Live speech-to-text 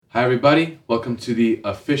Hi, everybody. Welcome to the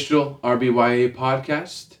official RBYA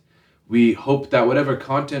podcast. We hope that whatever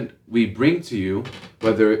content we bring to you,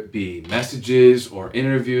 whether it be messages or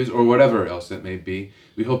interviews or whatever else it may be,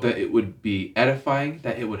 we hope that it would be edifying,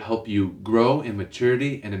 that it would help you grow in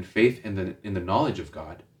maturity and in faith and in the knowledge of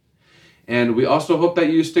God. And we also hope that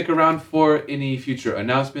you stick around for any future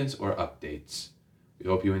announcements or updates. We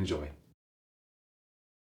hope you enjoy.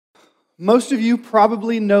 Most of you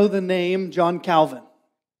probably know the name John Calvin.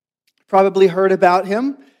 Probably heard about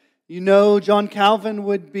him. You know John Calvin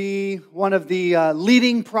would be one of the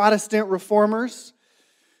leading Protestant reformers.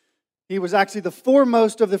 He was actually the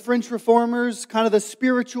foremost of the French reformers, kind of the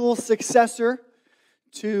spiritual successor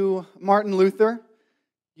to Martin Luther.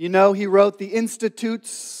 You know he wrote the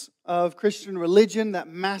Institutes of Christian Religion, that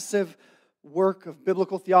massive work of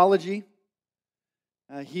biblical theology.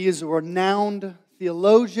 He is a renowned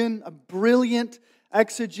theologian, a brilliant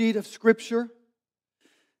exegete of Scripture.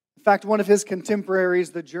 In fact, one of his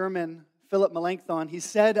contemporaries, the German Philip Melanchthon, he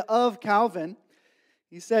said of Calvin,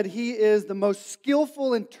 he said he is the most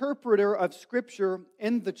skillful interpreter of Scripture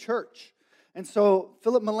in the church. And so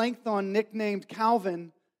Philip Melanchthon nicknamed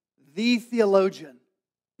Calvin the theologian.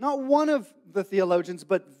 Not one of the theologians,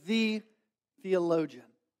 but the theologian.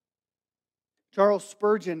 Charles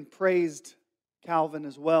Spurgeon praised Calvin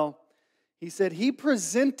as well. He said, he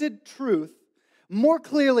presented truth more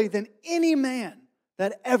clearly than any man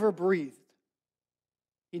that ever breathed.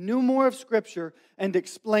 He knew more of Scripture and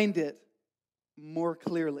explained it more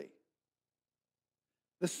clearly.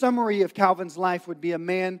 The summary of Calvin's life would be a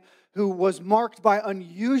man who was marked by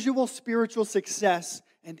unusual spiritual success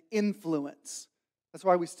and influence. That's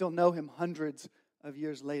why we still know him hundreds of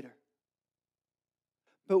years later.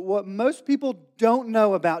 But what most people don't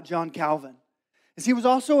know about John Calvin is he was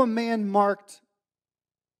also a man marked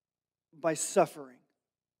by suffering.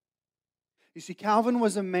 You see, Calvin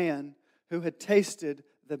was a man who had tasted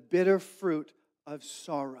the bitter fruit of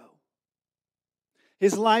sorrow.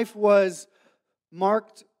 His life was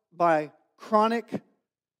marked by chronic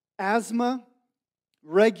asthma,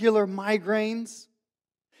 regular migraines.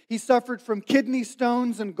 He suffered from kidney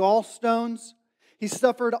stones and gallstones. He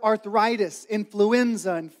suffered arthritis,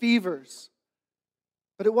 influenza, and fevers.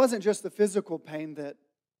 But it wasn't just the physical pain that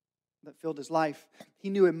filled his life. He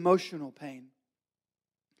knew emotional pain.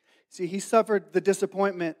 See, he suffered the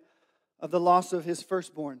disappointment of the loss of his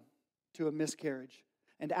firstborn to a miscarriage.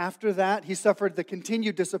 And after that, he suffered the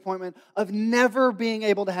continued disappointment of never being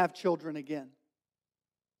able to have children again.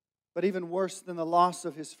 But even worse than the loss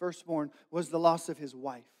of his firstborn was the loss of his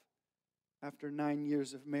wife after 9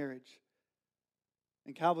 years of marriage.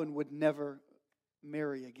 And Calvin would never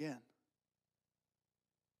marry again.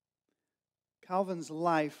 Calvin's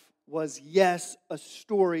life was, yes, a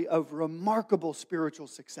story of remarkable spiritual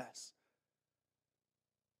success.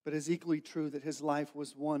 But it is equally true that his life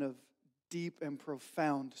was one of deep and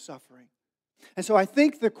profound suffering. And so I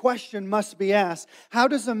think the question must be asked, how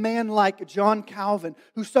does a man like John Calvin,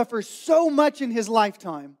 who suffers so much in his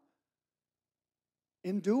lifetime,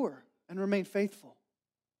 endure and remain faithful?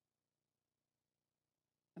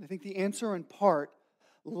 And I think the answer in part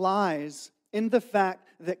lies in the fact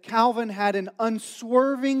that Calvin had an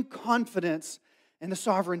unswerving confidence in the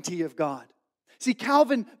sovereignty of God. See,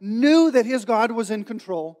 Calvin knew that his God was in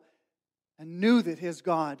control and knew that his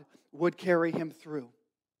God would carry him through.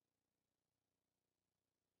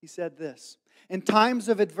 He said this, in times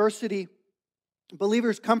of adversity,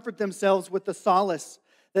 believers comfort themselves with the solace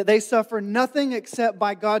that they suffer nothing except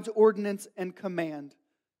by God's ordinance and command,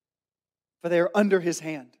 for they are under His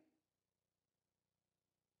hand.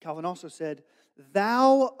 Calvin also said,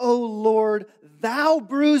 Thou, O Lord, Thou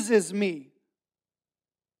bruises me.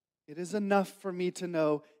 It is enough for me to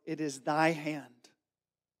know it is Thy hand.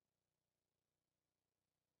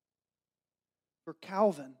 For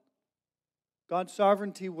Calvin, God's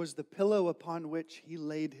sovereignty was the pillow upon which he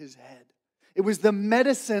laid his head. It was the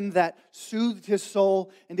medicine that soothed his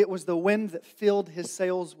soul, and it was the wind that filled his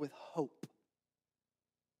sails with hope.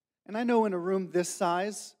 And I know in a room this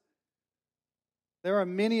size, there are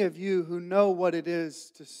many of you who know what it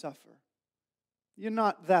is to suffer. You're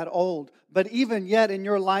not that old, but even yet in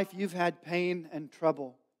your life, you've had pain and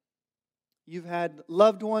trouble. You've had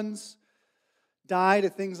loved ones die to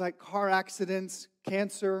things like car accidents,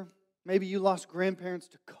 cancer. Maybe you lost grandparents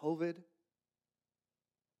to COVID.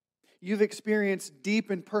 You've experienced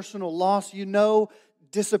deep and personal loss. You know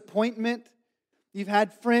disappointment. You've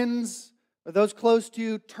had friends or those close to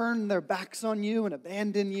you turn their backs on you and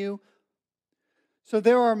abandon you. So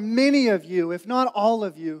there are many of you, if not all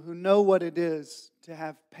of you, who know what it is to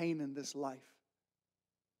have pain in this life.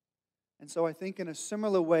 And so I think in a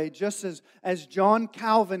similar way, just as John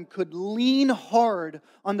Calvin could lean hard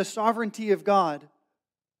on the sovereignty of God,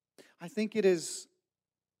 I think it is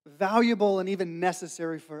valuable and even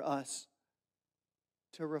necessary for us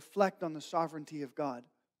to reflect on the sovereignty of God.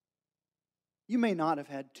 You may not have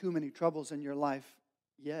had too many troubles in your life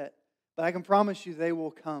yet, but I can promise you they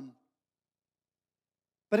will come.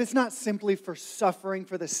 But it's not simply for suffering,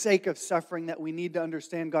 for the sake of suffering, that we need to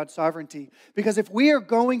understand God's sovereignty. Because if we are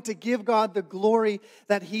going to give God the glory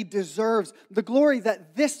that He deserves, the glory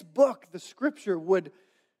that this book, the Scripture, would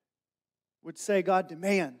say God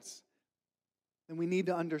demands, then we need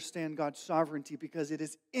to understand God's sovereignty because it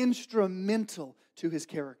is instrumental to His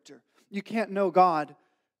character. You can't know God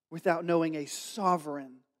without knowing a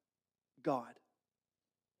sovereign God.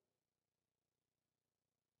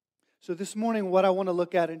 So this morning, what I want to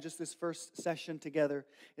look at in just this first session together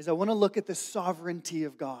is I want to look at the sovereignty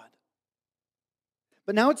of God.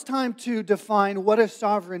 But now it's time to define what does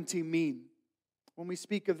sovereignty mean. When we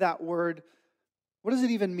speak of that word, what does it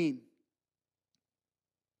even mean?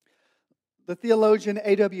 The theologian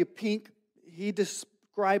A.W. Pink, he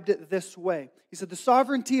described it this way. He said, the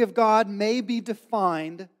sovereignty of God may be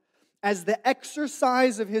defined as the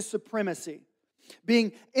exercise of His supremacy.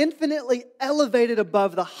 Being infinitely elevated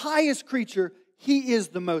above the highest creature, He is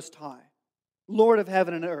the Most High, Lord of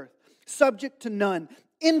heaven and earth, subject to none,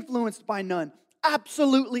 influenced by none,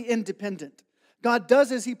 absolutely independent. God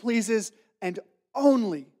does as He pleases and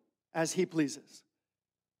only as He pleases.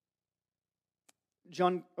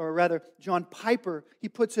 John Piper, he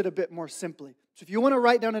puts it a bit more simply. So if you want to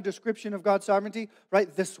write down a description of God's sovereignty,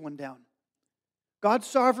 write this one down. God's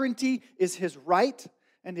sovereignty is His right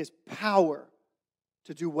and His power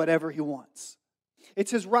to do whatever He wants.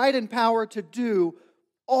 It's His right and power to do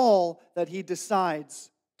all that He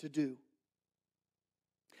decides to do.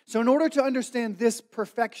 So in order to understand this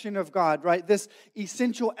perfection of God, right, this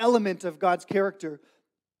essential element of God's character,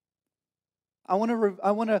 I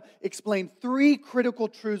want to explain three critical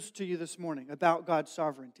truths to you this morning about God's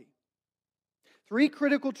sovereignty. Three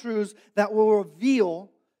critical truths that will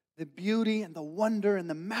reveal the beauty and the wonder and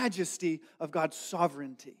the majesty of God's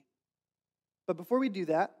sovereignty. But before we do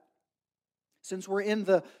that, since we're in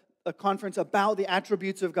a conference about the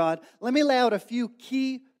attributes of God, let me lay out a few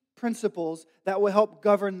key principles that will help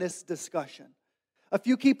govern this discussion. A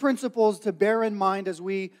few key principles to bear in mind as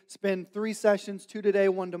we spend 3 sessions, 2 today,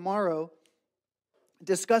 1 tomorrow,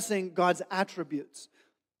 discussing God's attributes.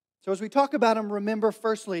 So as we talk about them, remember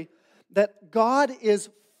firstly that God is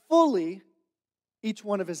fully each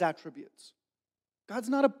one of His attributes. God's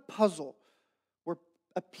not a puzzle where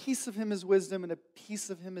a piece of Him is wisdom and a piece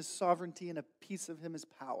of Him is sovereignty and a piece of Him is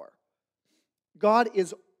power. God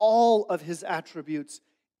is all of His attributes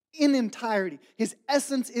in entirety. His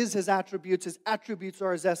essence is His attributes. His attributes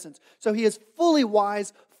are His essence. So He is fully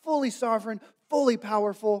wise, fully sovereign, fully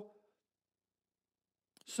powerful.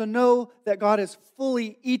 So know that God is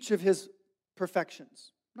fully each of His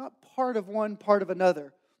perfections. Not part of one, part of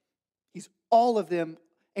another. He's all of them,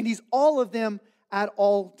 and He's all of them at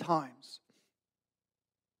all times.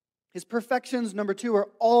 His perfections, number 2, are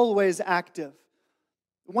always active.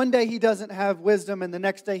 One day He doesn't have wisdom, and the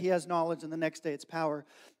next day He has knowledge, and the next day it's power.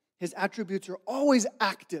 His attributes are always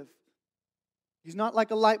active. He's not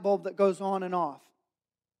like a light bulb that goes on and off.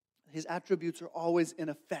 His attributes are always in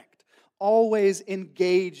effect, always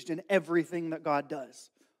engaged in everything that God does.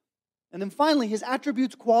 And then finally, His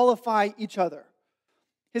attributes qualify each other.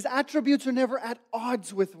 His attributes are never at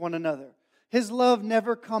odds with one another. His love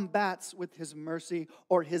never combats with His mercy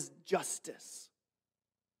or His justice.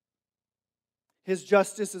 His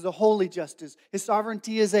justice is a holy justice. His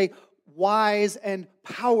sovereignty is a wise and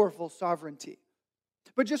powerful sovereignty.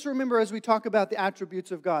 But just remember, as we talk about the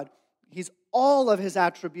attributes of God, He's all of His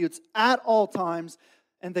attributes at all times,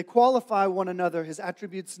 and they qualify one another. His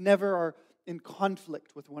attributes never are in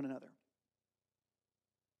conflict with one another.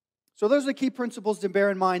 So those are the key principles to bear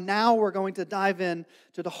in mind. Now we're going to dive in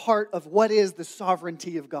to the heart of what is the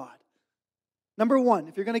sovereignty of God. Number 1,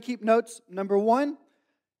 if you're going to keep notes, number 1,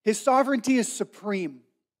 His sovereignty is supreme.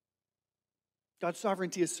 God's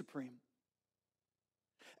sovereignty is supreme.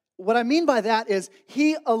 What I mean by that is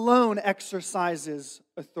He alone exercises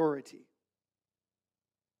authority.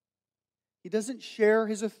 He doesn't share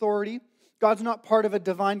His authority. God's not part of a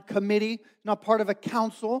divine committee, not part of a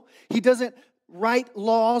council. He doesn't write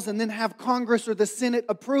laws and then have Congress or the Senate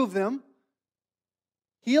approve them.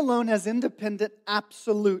 He alone has independent,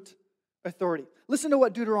 absolute authority. Listen to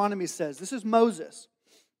what Deuteronomy says. This is Moses.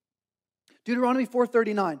 Deuteronomy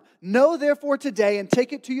 4:39. Know therefore today and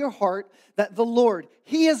take it to your heart that the Lord,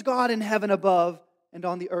 He is God in heaven above and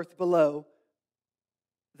on the earth below.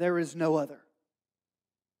 there is no other.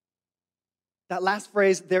 That last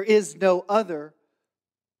phrase, there is no other,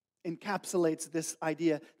 encapsulates this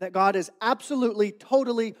idea that God is absolutely,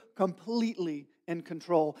 totally, completely in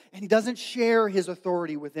control, and He doesn't share His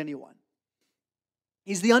authority with anyone.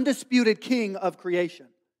 He's the undisputed king of creation.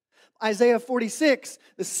 Isaiah 46,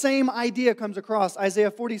 the same idea comes across. Isaiah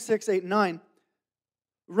 46, 8 and 9.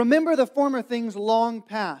 Remember the former things long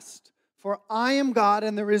past, for I am God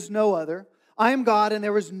and there is no other. I am God and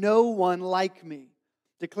there is no one like me,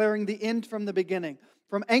 declaring the end from the beginning.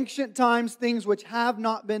 From ancient times, things which have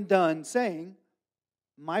not been done, saying,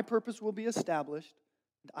 my purpose will be established,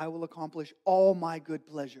 and I will accomplish all my good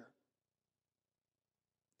pleasure.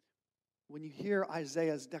 When you hear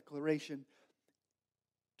Isaiah's declaration,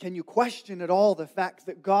 can you question at all the fact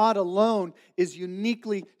that God alone is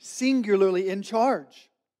uniquely, singularly in charge?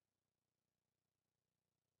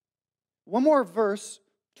 One more verse.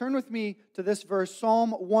 Turn with me to this verse,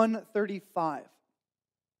 Psalm 135. I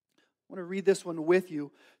want to read this one with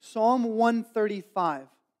you. Psalm 135.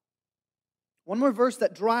 One more verse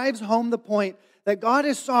that drives home the point that God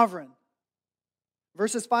is sovereign.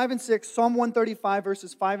 Verses 5 and 6, Psalm 135,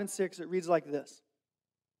 verses 5 and 6, it reads like this.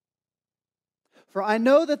 For I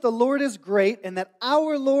know that the Lord is great and that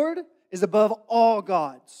our Lord is above all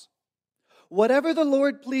gods. Whatever the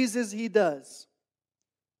Lord pleases, He does.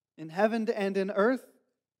 In heaven and in earth,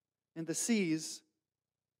 in the seas,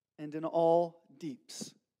 and in all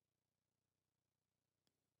deeps.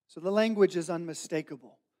 So the language is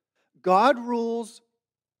unmistakable. God rules,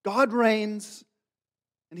 God reigns,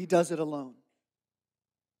 and He does it alone.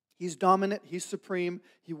 He's dominant, He's supreme,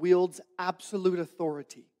 He wields absolute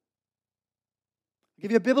authority. I'll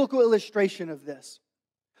give you a biblical illustration of this.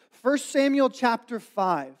 1 Samuel chapter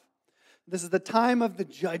 5. This is the time of the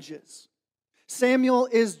judges. Samuel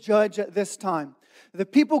is judge at this time. The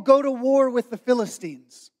people go to war with the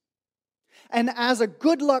Philistines. And as a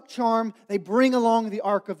good luck charm, they bring along the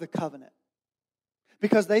Ark of the Covenant.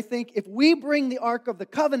 Because they think, if we bring the Ark of the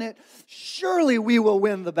Covenant, surely we will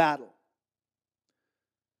win the battle.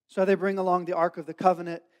 So they bring along the Ark of the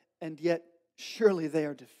Covenant, and yet surely they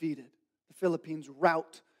are defeated. The Philistines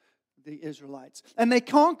rout the Israelites. And they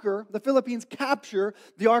conquer, the Philistines capture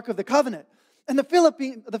the Ark of the Covenant. And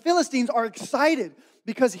the Philistines are excited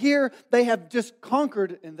because here they have just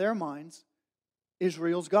conquered, in their minds,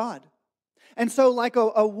 Israel's God. And so like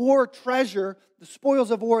a war treasure, the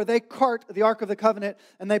spoils of war, they cart the Ark of the Covenant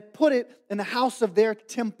and they put it in the house of their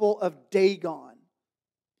temple of Dagon.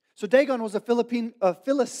 So Dagon was a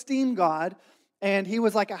Philistine god, and he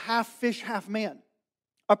was like a half fish, half man.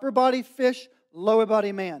 Upper body fish, lower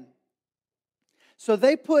body man. So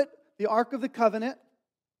they put the Ark of the Covenant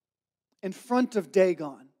in front of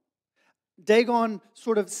Dagon. Dagon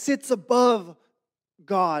sort of sits above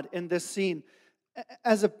God in this scene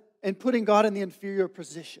and putting God in the inferior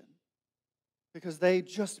position because they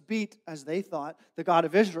just beat, as they thought, the God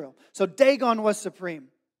of Israel. So Dagon was supreme.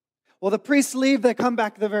 Well, the priests leave, they come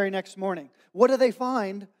back the very next morning. What do they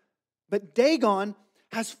find? But Dagon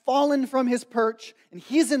has fallen from his perch and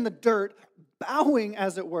he's in the dirt, bowing,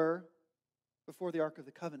 as it were, before the Ark of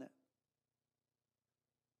the Covenant.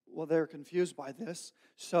 Well, they're confused by this,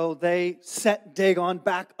 so they set Dagon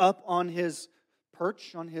back up on his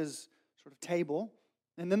perch, on his sort of table,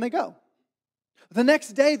 and then they go. The next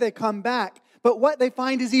day they come back, but what they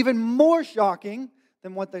find is even more shocking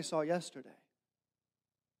than what they saw yesterday.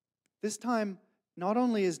 This time, not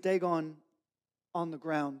only is Dagon on the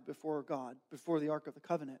ground before God, before the Ark of the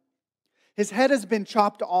Covenant, his head has been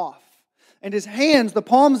chopped off, and his hands, the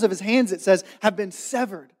palms of his hands, it says, have been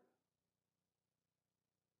severed.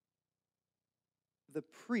 The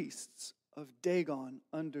priests of Dagon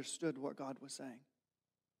understood what God was saying.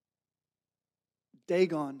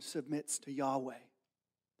 Dagon submits to Yahweh.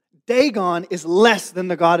 Dagon is less than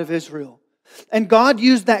the God of Israel. And God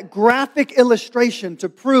used that graphic illustration to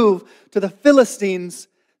prove to the Philistines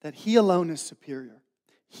that He alone is superior.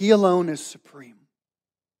 He alone is supreme.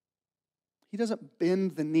 He doesn't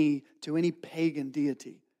bend the knee to any pagan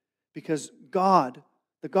deity because God,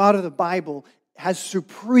 the God of the Bible, has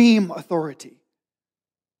supreme authority.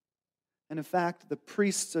 And in fact, the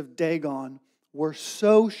priests of Dagon were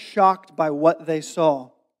so shocked by what they saw,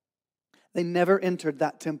 they never entered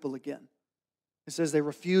that temple again. It says they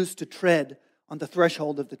refused to tread on the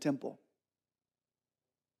threshold of the temple.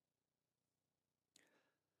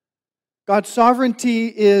 God's sovereignty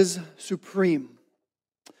is supreme.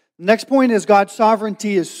 The next point is God's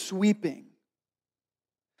sovereignty is sweeping.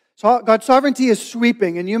 So God's sovereignty is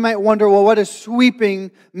sweeping, and you might wonder, well, what does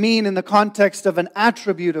sweeping mean in the context of an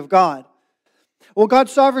attribute of God? Well,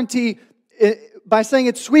 God's sovereignty by saying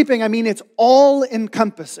it's sweeping, I mean it's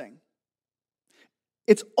all-encompassing.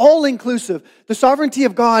 It's all-inclusive. The sovereignty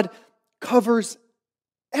of God covers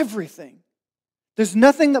everything. There's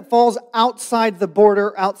nothing that falls outside the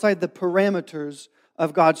border, outside the parameters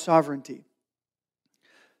of God's sovereignty.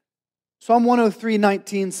 Psalm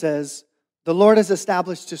 103:19 says, "The Lord has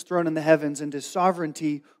established His throne in the heavens, and His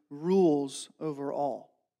sovereignty rules over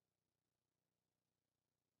all."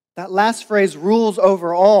 That last phrase, rules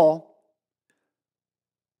over all,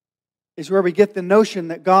 is where we get the notion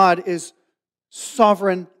that God is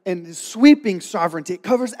sovereign and His sweeping sovereignty. It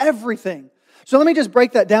covers everything. So let me just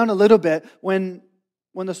break that down a little bit when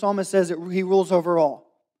the psalmist says that He rules over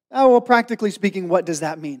all. Well, practically speaking, what does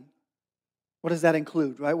that mean? What does that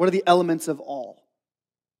include, right? What are the elements of all?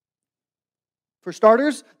 For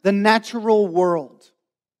starters, the natural world.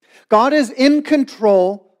 God is in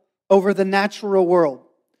control over the natural world.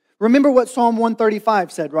 Remember what Psalm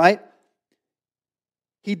 135 said, right?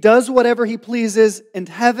 He does whatever He pleases in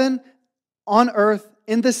heaven, on earth,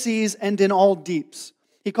 in the seas, and in all deeps.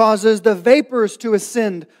 He causes the vapors to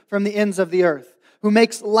ascend from the ends of the earth, who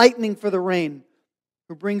makes lightning for the rain,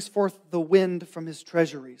 who brings forth the wind from His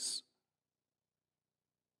treasuries.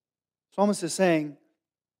 The psalmist is saying,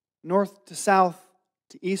 north to south,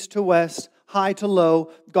 to east to west, high to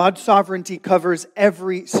low, God's sovereignty covers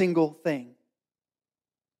every single thing.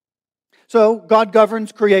 So, God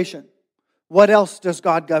governs creation. What else does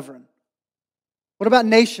God govern? What about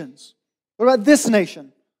nations? What about this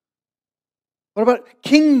nation? What about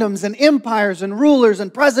kingdoms and empires and rulers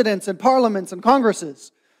and presidents and parliaments and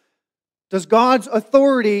congresses? Does God's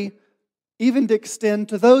authority even extend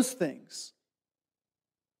to those things?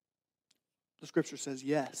 The Scripture says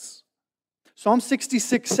yes. Psalm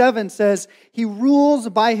 66:7 says, He rules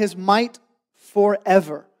by His might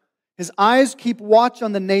forever. His eyes keep watch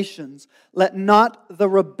on the nations. Let not the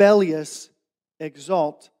rebellious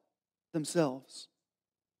exalt themselves.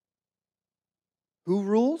 Who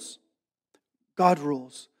rules? God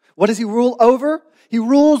rules. What does He rule over? He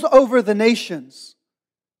rules over the nations.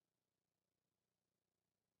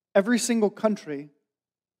 Every single country,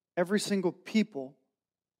 every single people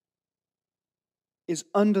is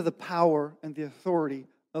under the power and the authority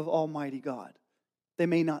of Almighty God. They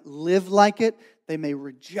may not live like it. They may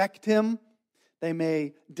reject Him. They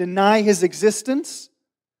may deny His existence.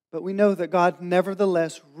 But we know that God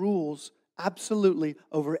nevertheless rules absolutely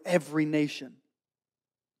over every nation.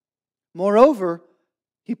 Moreover,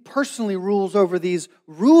 He personally rules over these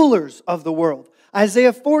rulers of the world.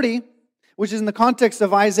 Isaiah 40, which is in the context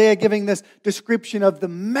of Isaiah giving this description of the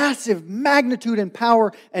massive magnitude and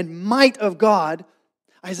power and might of God,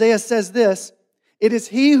 Isaiah says this, "It is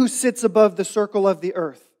He who sits above the circle of the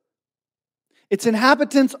earth. Its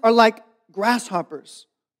inhabitants are like grasshoppers,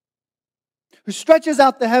 who stretches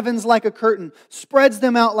out the heavens like a curtain, spreads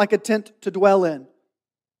them out like a tent to dwell in.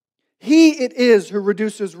 He it is who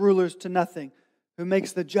reduces rulers to nothing, who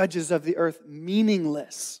makes the judges of the earth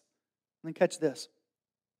meaningless." And catch this.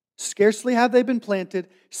 Scarcely have they been planted,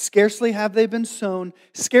 scarcely have they been sown,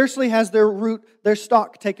 scarcely has their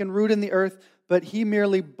stalk taken root in the earth, but He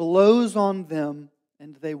merely blows on them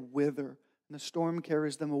and they wither, and the storm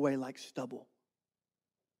carries them away like stubble.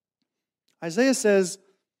 Isaiah says,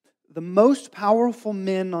 the most powerful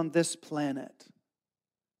men on this planet,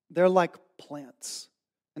 they're like plants,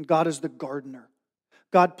 and God is the gardener.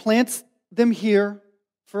 God plants them here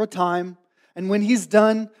for a time, and when He's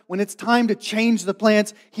done, when it's time to change the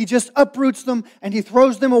plants, He just uproots them and He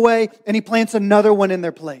throws them away and He plants another one in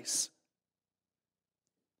their place.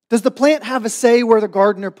 Does the plant have a say where the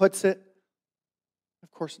gardener puts it?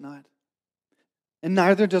 Of course not. And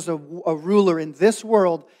neither does a ruler in this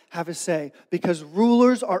world have a say, because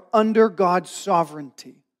rulers are under God's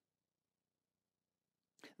sovereignty.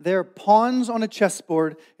 They're pawns on a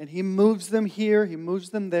chessboard, and He moves them here, He moves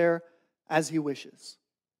them there as He wishes.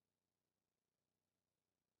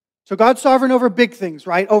 So God's sovereign over big things,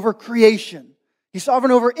 right? Over creation. He's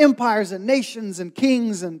sovereign over empires and nations and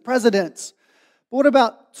kings and presidents. But what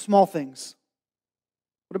about small things?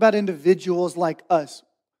 What about individuals like us?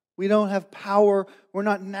 We don't have power. We're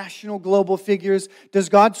not national global figures. Does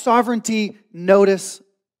God's sovereignty notice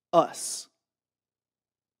us?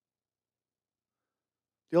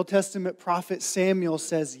 The Old Testament prophet Samuel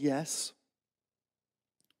says yes.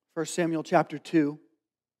 1 Samuel chapter 2,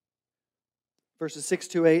 verses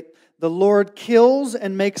 6-8. The Lord kills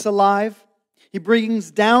and makes alive. He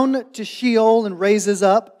brings down to Sheol and raises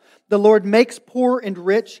up. The Lord makes poor and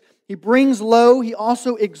rich. He brings low. He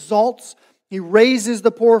also exalts. He raises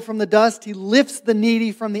the poor from the dust. He lifts the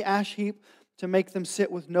needy from the ash heap to make them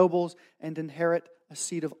sit with nobles and inherit a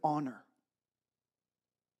seat of honor.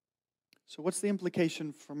 So what's the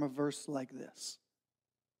implication from a verse like this?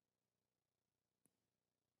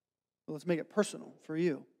 Well, let's make it personal for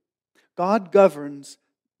you. God governs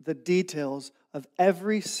the details of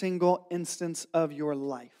every single instance of your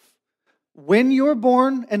life. When you're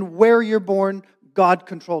born and where you're born, God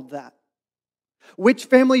controlled that. Which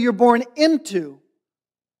family you're born into,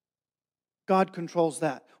 God controls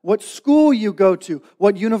that. What school you go to,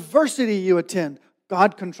 what university you attend,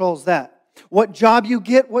 God controls that. What job you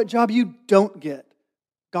get, what job you don't get,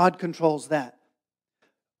 God controls that.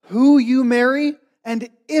 Who you marry and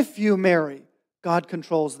if you marry, God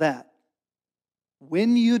controls that.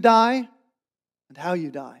 When you die and how you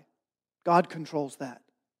die, God controls that.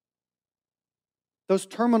 Those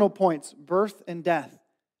terminal points, birth and death,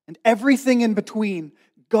 and everything in between,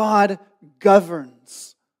 God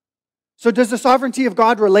governs. So does the sovereignty of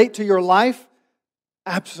God relate to your life?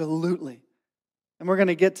 Absolutely. And we're going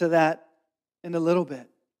to get to that in a little bit.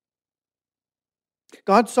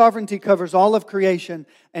 God's sovereignty covers all of creation,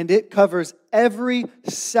 and it covers every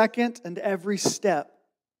second and every step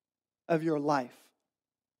of your life.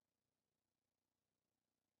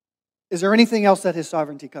 Is there anything else that His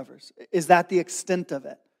sovereignty covers? Is that the extent of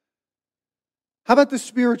it? How about the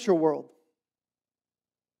spiritual world?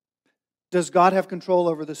 Does God have control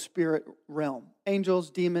over the spirit realm?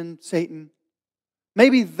 Angels, demons, Satan?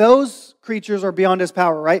 Maybe those creatures are beyond His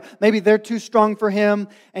power, right? Maybe they're too strong for Him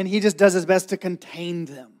and He just does His best to contain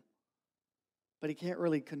them. But He can't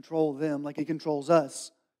really control them like He controls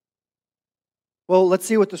us. Well, let's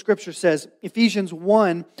see what the Scripture says. Ephesians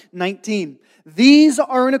 1:19. These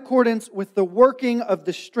are in accordance with the working of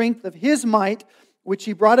the strength of His might, which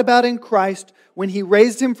He brought about in Christ when He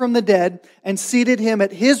raised Him from the dead and seated Him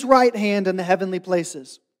at His right hand in the heavenly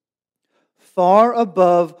places, far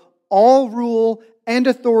above all rule and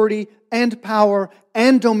authority and power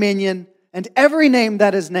and dominion and every name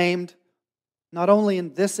that is named, not only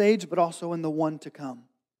in this age but also in the one to come.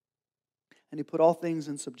 And He put all things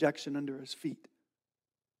in subjection under His feet.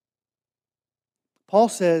 Paul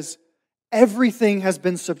says everything has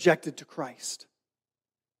been subjected to Christ.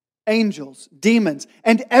 Angels, demons,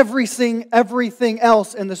 and everything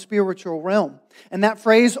else in the spiritual realm. And that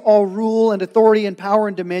phrase, all rule and authority and power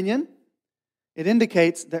and dominion, it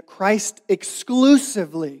indicates that Christ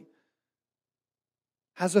exclusively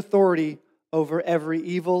has authority over every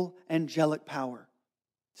evil angelic power.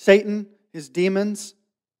 Satan, his demons,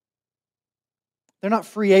 they're not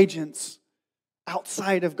free agents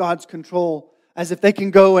outside of God's control, as if they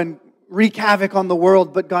can go and wreak havoc on the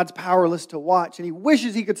world, but God's powerless to watch. And He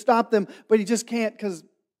wishes He could stop them, but He just can't because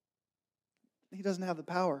He doesn't have the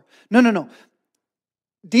power. No.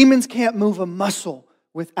 Demons can't move a muscle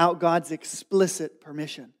without God's explicit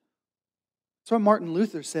permission. That's what Martin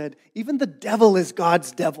Luther said. Even the devil is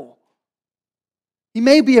God's devil. He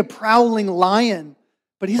may be a prowling lion,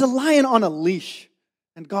 but he's a lion on a leash,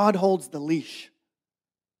 and God holds the leash.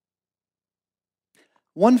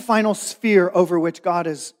 One final sphere over which God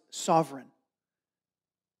is sovereign.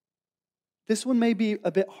 This one may be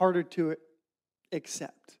a bit harder to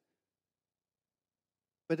accept,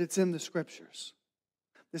 but it's in the Scriptures.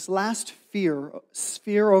 This last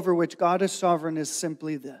sphere over which God is sovereign is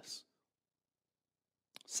simply this: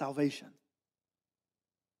 salvation.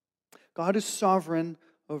 God is sovereign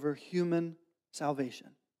over human salvation.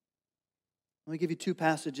 Let me give you two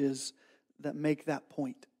passages that make that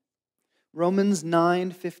point. Romans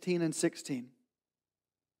 9:15 and 16.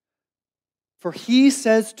 For He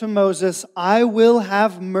says to Moses, I will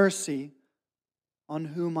have mercy on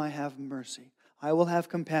whom I have mercy. I will have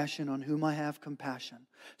compassion on whom I have compassion.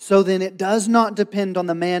 So then it does not depend on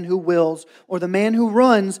the man who wills or the man who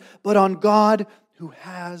runs, but on God who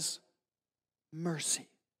has mercy.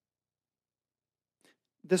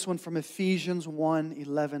 This one from Ephesians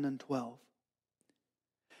 1:11 and 12.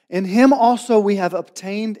 In Him also we have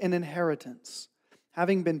obtained an inheritance,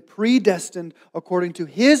 having been predestined according to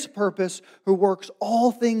His purpose, who works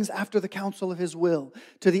all things after the counsel of His will,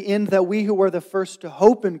 to the end that we who were the first to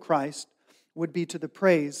hope in Christ would be to the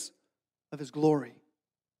praise of His glory.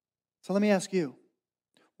 So let me ask you,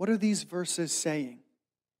 what are these verses saying?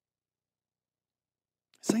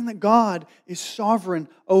 Saying that God is sovereign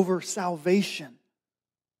over salvation.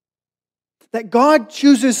 That God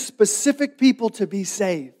chooses specific people to be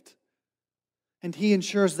saved. And He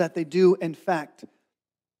ensures that they do, in fact,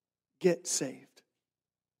 get saved.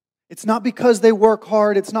 It's not because they work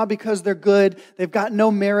hard. It's not because they're good. They've got no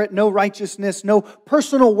merit, no righteousness, no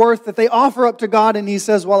personal worth that they offer up to God. And He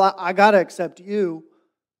says, well, I got to accept you.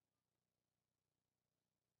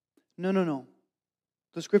 No.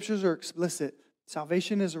 The Scriptures are explicit.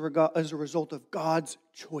 Salvation is a result of God's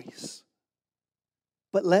choice.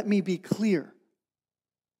 But let me be clear.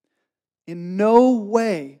 In no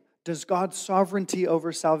way does God's sovereignty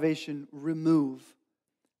over salvation remove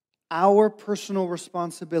our personal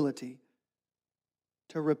responsibility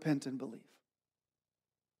to repent and believe.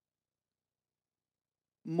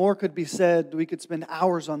 More could be said. We could spend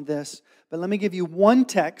hours on this. But let me give you one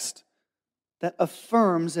text that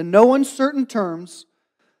affirms in no uncertain terms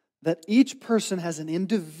that each person has an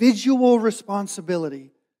individual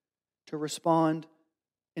responsibility to respond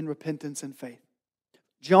in repentance and faith.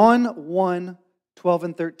 John 1, 12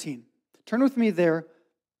 and 13. Turn with me there.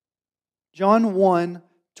 John 1,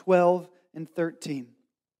 12 and 13.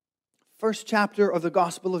 First chapter of the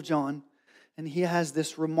Gospel of John, and he has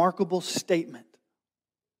this remarkable statement.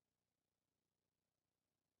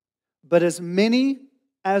 But as many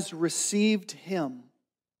as received Him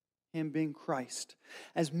being Christ,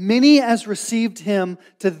 as many as received Him,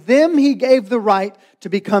 to them He gave the right to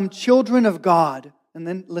become children of God. And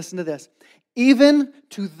then listen to this. Even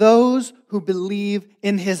to those who believe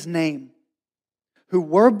in His name, who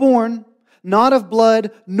were born not of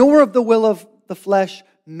blood, nor of the will of the flesh,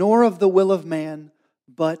 nor of the will of man,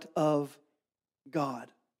 but of God.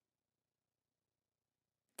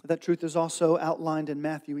 That truth is also outlined in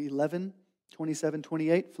Matthew 11, 27,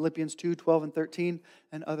 28, Philippians 2, 12 and 13,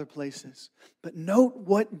 and other places. But note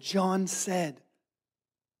what John said.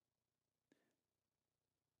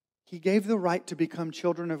 He gave the right to become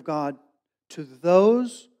children of God to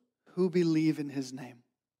those who believe in His name.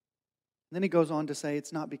 And then he goes on to say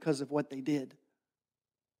it's not because of what they did.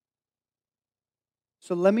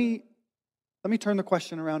 So let me turn the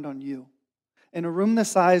question around on you. In a room this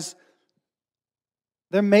size,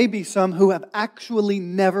 there may be some who have actually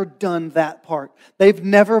never done that part. They've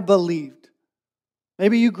never believed.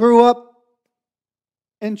 Maybe you grew up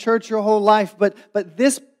in church your whole life, but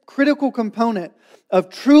this critical component of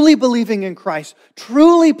truly believing in Christ,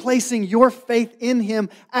 truly placing your faith in Him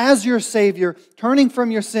as your Savior, turning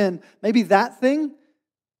from your sin, maybe that thing,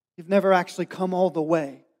 you've never actually come all the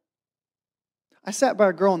way. I sat by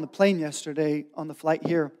a girl on the plane yesterday on the flight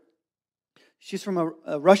here. She's from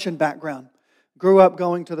a Russian background. Grew up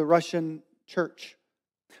going to the Russian church.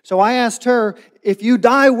 So I asked her, if you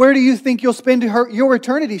die, where do you think you'll spend your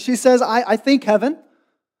eternity? She says, I think heaven.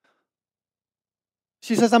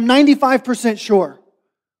 She says, I'm 95% sure.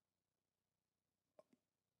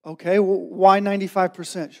 Okay, well, why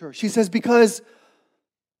 95% sure? She says, because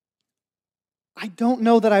I don't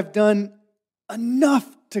know that I've done enough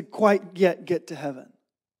to quite get to heaven.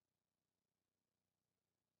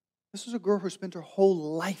 This was a girl who spent her whole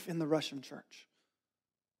life in the Russian church.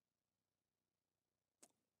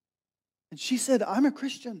 And she said, I'm a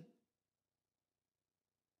Christian.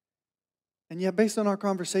 And yet, based on our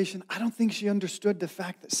conversation, I don't think she understood the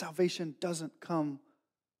fact that salvation doesn't come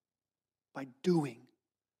by doing,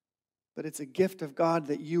 but it's a gift of God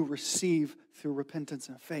that you receive through repentance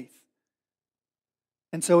and faith.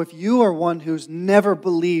 And so if you are one who's never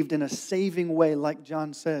believed in a saving way, like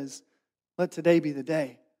John says, let today be the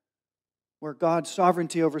day where God's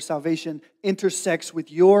sovereignty over salvation intersects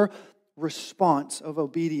with your response of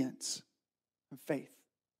obedience and faith.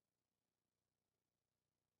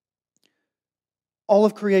 All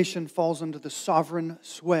of creation falls under the sovereign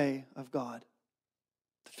sway of God.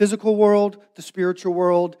 The physical world, the spiritual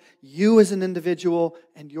world, you as an individual,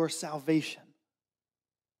 and your salvation.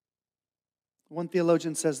 One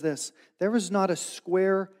theologian says this, there is not a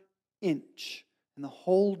square inch in the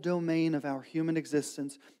whole domain of our human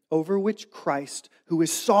existence over which Christ, who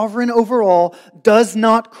is sovereign over all, does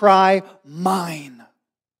not cry, mine.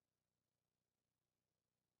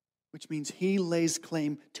 Which means He lays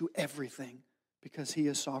claim to everything because He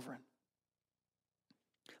is sovereign.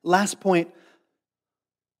 Last point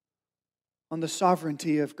on the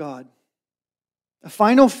sovereignty of God. A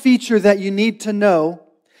final feature that you need to know,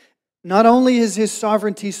 not only is His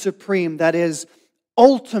sovereignty supreme, that is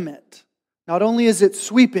ultimate, not only is it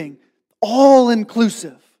sweeping,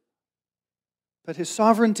 all-inclusive, but His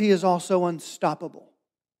sovereignty is also unstoppable.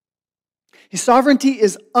 His sovereignty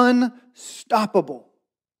is unstoppable.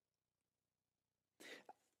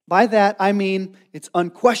 By that, I mean it's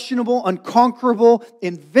unquestionable, unconquerable,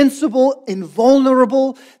 invincible,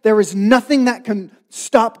 invulnerable. There is nothing that can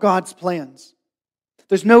stop God's plans.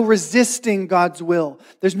 There's no resisting God's will.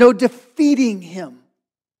 There's no defeating Him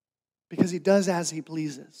because He does as He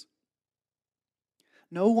pleases.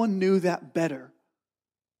 No one knew that better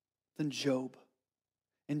than Job.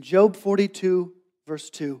 In Job 42, verse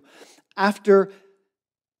 2, after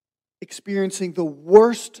experiencing the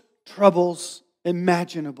worst troubles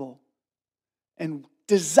imaginable and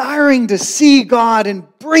desiring to see God and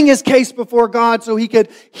bring his case before God so he could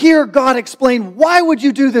hear God explain, why would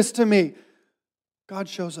you do this to me? God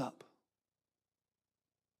shows up.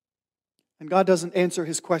 And God doesn't answer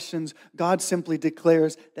his questions. God simply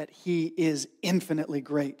declares that he is infinitely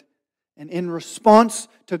great. And in response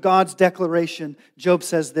to God's declaration, Job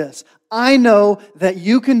says this, I know that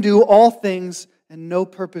you can do all things and no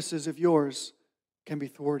purposes of yours can be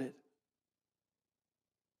thwarted.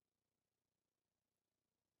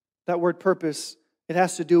 That word purpose, it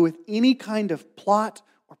has to do with any kind of plot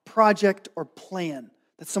or project or plan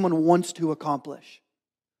that someone wants to accomplish.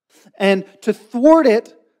 And to thwart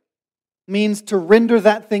it means to render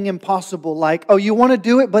that thing impossible. Like, oh, you want to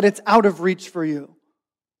do it, but it's out of reach for you.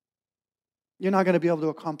 You're not going to be able to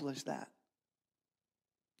accomplish that.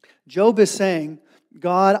 Job is saying,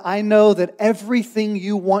 God, I know that everything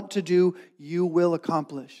you want to do, you will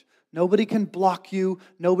accomplish. Nobody can block you.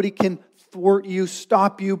 Nobody can thwart you,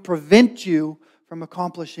 stop you, prevent you from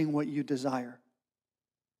accomplishing what you desire.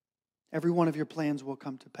 Every one of your plans will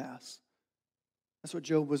come to pass. That's what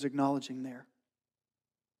Job was acknowledging there.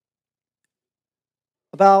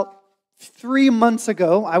 About 3 months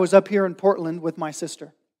ago, I was up here in Portland with my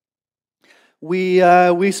sister. We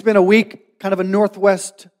spent a week, kind of a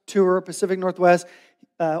Northwest tour, Pacific Northwest,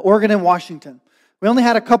 Oregon and Washington. We only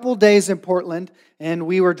had a couple days in Portland, and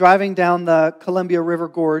we were driving down the Columbia River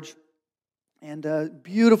Gorge, and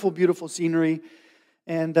beautiful, beautiful scenery.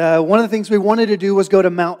 And one of the things we wanted to do was go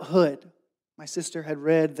to Mount Hood. My sister had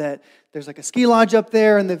read that there's like a ski lodge up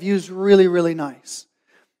there, and the view's really, really nice.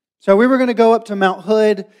 So we were going to go up to Mount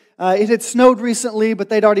Hood. It had snowed recently, but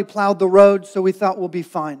they'd already plowed the road, so we thought we'll be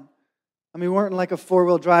fine. I mean, we weren't in like a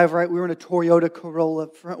four-wheel drive, right? We were in a Toyota Corolla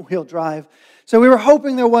front-wheel drive. So we were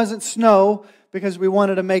hoping there wasn't snow because we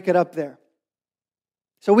wanted to make it up there.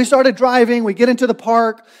 So we started driving. We get into the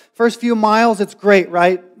park. First few miles, it's great,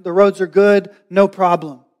 right? The roads are good, no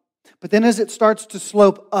problem. But then as it starts to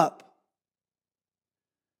slope up,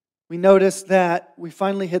 we noticed that we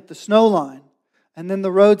finally hit the snow line. And then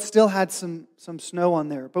the road still had some snow on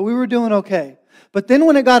there. But we were doing okay. But then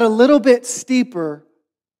when it got a little bit steeper,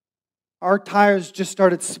 our tires just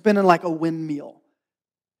started spinning like a windmill.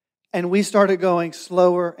 And we started going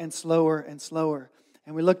slower and slower and slower.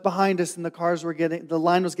 And we looked behind us and the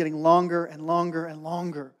line was getting longer and longer and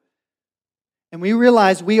longer. And we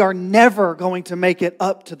realized we are never going to make it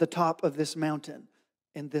up to the top of this mountain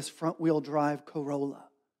in this front-wheel drive Corolla.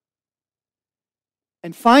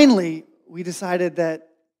 And finally, we decided that,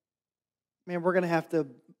 man, we're going to have to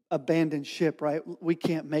abandon ship, right? We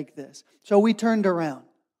can't make this. So we turned around,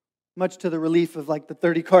 much to the relief of like the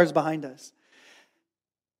 30 cars behind us.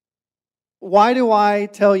 Why do I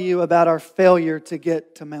tell you about our failure to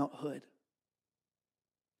get to Mount Hood?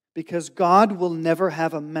 Because God will never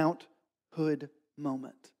have a Mount Hood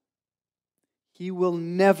moment. He will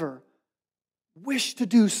never wish to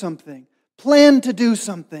do something, plan to do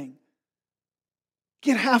something,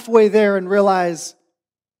 get halfway there and realize,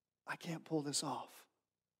 I can't pull this off.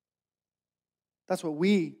 That's what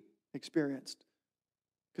we experienced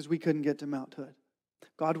because we couldn't get to Mount Hood.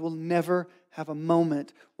 God will never have a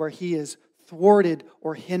moment where He is thwarted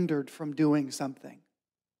or hindered from doing something.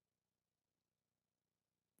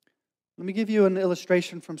 Let me give you an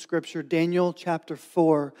illustration from Scripture, Daniel chapter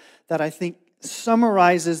 4, that I think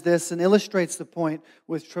summarizes this and illustrates the point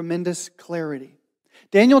with tremendous clarity.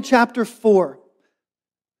 Daniel chapter 4.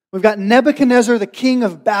 We've got Nebuchadnezzar, the king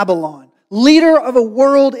of Babylon, leader of a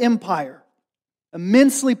world empire,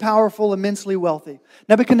 immensely powerful, immensely wealthy.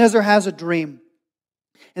 Nebuchadnezzar has a dream.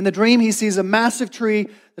 In the dream, he sees a massive tree.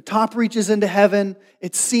 The top reaches into heaven.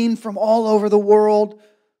 It's seen from all over the world.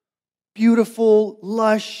 Beautiful,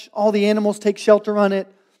 lush. All the animals take shelter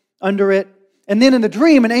under it. And then in the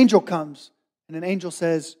dream, an angel comes. And an angel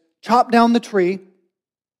says, chop down the tree,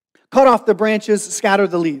 cut off the branches, scatter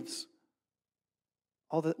the leaves.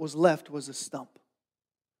 All that was left was a stump.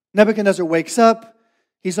 Nebuchadnezzar wakes up.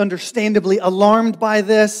 He's understandably alarmed by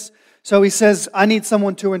this. So he says, I need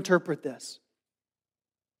someone to interpret this.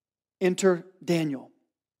 Enter Daniel.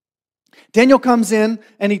 Daniel comes in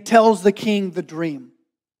and he tells the king the dream.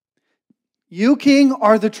 You, king,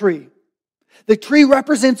 are the tree. The tree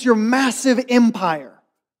represents your massive empire.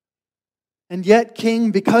 And yet,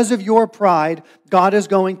 king, because of your pride, God is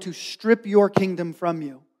going to strip your kingdom from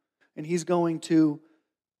you. And He's going to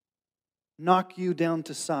knock you down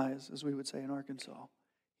to size, as we would say in Arkansas.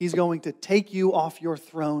 He's going to take you off your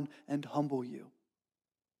throne and humble you.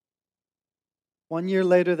 1 year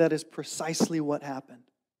later, that is precisely what happened.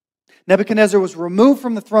 Nebuchadnezzar was removed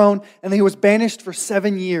from the throne and he was banished for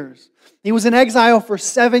 7 years. He was in exile for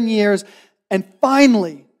 7 years, and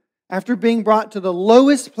finally, After being brought to the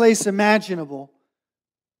lowest place imaginable,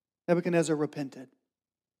 Nebuchadnezzar repented.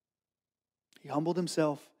 He humbled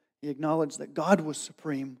himself. He acknowledged that God was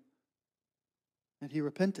supreme. And he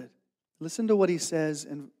repented. Listen to what he says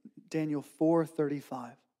in Daniel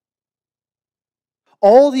 4:35.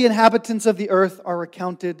 All the inhabitants of the earth are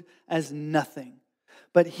accounted as nothing.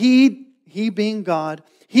 But he being God,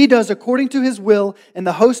 He does according to His will in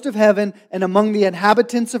the host of heaven and among the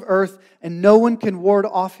inhabitants of earth, and no one can ward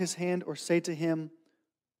off His hand or say to Him,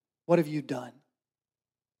 "What have you done?"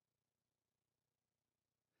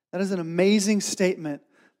 That is an amazing statement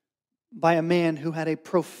by a man who had a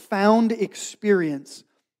profound experience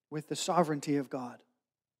with the sovereignty of God.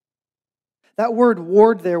 That word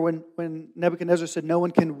ward there, when Nebuchadnezzar said no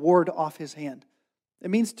one can ward off his hand, it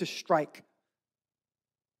means to strike.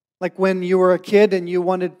 Like when you were a kid and you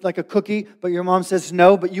wanted like a cookie, but your mom says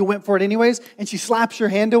no, but you went for it anyways, and she slaps your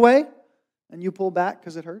hand away, and you pull back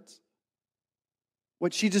because it hurts.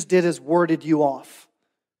 What she just did is warded you off.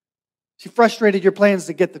 She frustrated your plans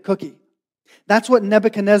to get the cookie. That's what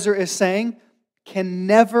Nebuchadnezzar is saying can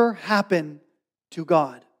never happen to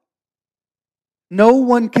God. No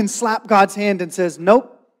one can slap God's hand and says,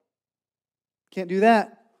 "Nope, can't do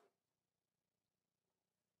that."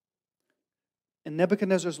 And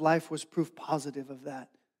Nebuchadnezzar's life was proof positive of that.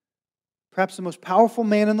 Perhaps the most powerful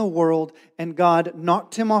man in the world, and God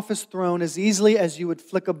knocked him off his throne as easily as you would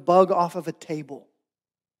flick a bug off of a table.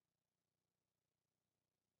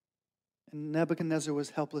 And Nebuchadnezzar was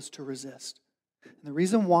helpless to resist. And the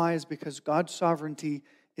reason why is because God's sovereignty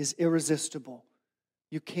is irresistible.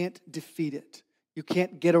 You can't defeat it. You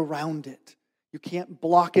can't get around it. You can't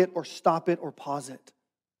block it or stop it or pause it.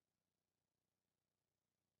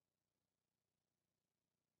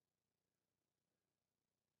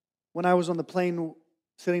 When I was on the plane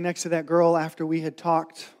sitting next to that girl after we had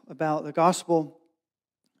talked about the gospel,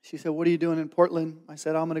 she said, "What are you doing in Portland?" I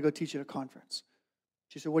said, "I'm going to go teach at a conference."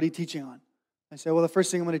 She said, "What are you teaching on?" I said, "Well, the first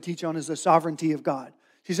thing I'm going to teach on is the sovereignty of God."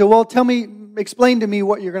 She said, "Well, explain to me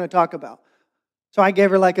what you're going to talk about." So I gave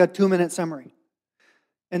her like a 2-minute summary.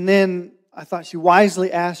 And then I thought she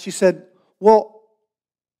wisely asked, she said, "Well,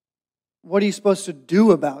 what are you supposed to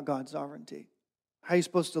do about God's sovereignty? How are you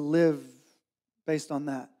supposed to live based on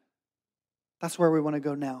that?" That's where we want to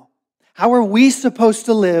go now. How are we supposed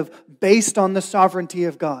to live based on the sovereignty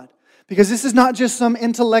of God? Because this is not just some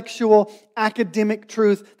intellectual, academic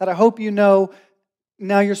truth that I hope you know,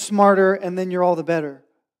 now you're smarter and then you're all the better.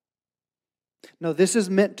 No, this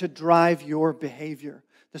is meant to drive your behavior.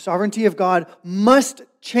 The sovereignty of God must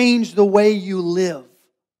change the way you live.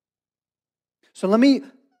 So let me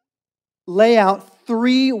lay out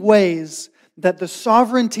 3 ways that the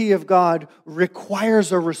sovereignty of God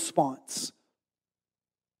requires a response.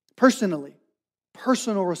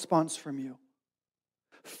 Personal response from you.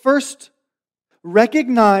 First,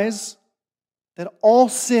 recognize that all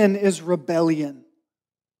sin is rebellion.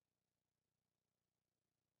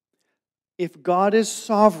 If God is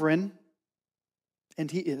sovereign,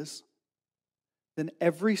 and He is, then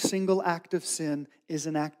every single act of sin is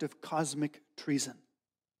an act of cosmic treason.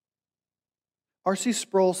 R.C.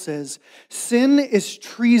 Sproul says, "Sin is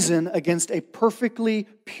treason against a perfectly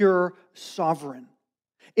pure sovereign.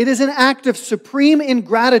 It is an act of supreme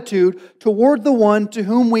ingratitude toward the one to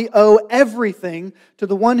whom we owe everything, to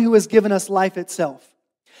the one who has given us life itself."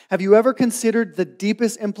 Have you ever considered the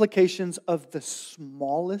deepest implications of the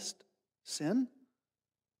smallest sin?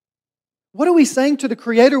 What are we saying to the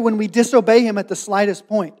Creator when we disobey Him at the slightest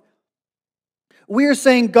point? We are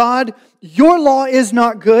saying, "God, your law is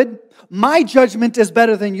not good. My judgment is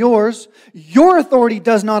better than yours. Your authority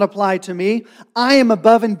does not apply to me. I am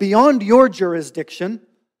above and beyond your jurisdiction.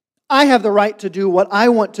 I have the right to do what I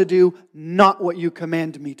want to do, not what you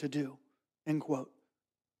command me to do." End quote.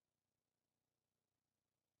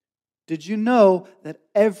 Did you know that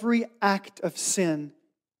every act of sin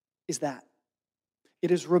is that?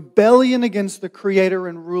 It is rebellion against the Creator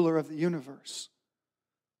and ruler of the universe.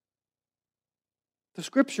 The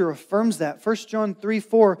Scripture affirms that. 1 John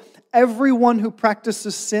 3:4, everyone who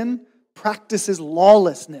practices sin practices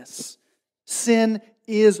lawlessness. Sin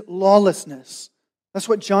is lawlessness. That's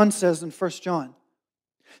what John says in 1 John.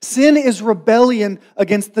 Sin is rebellion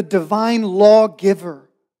against the divine lawgiver.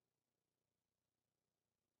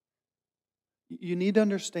 You need to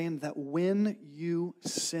understand that when you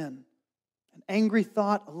sin, an angry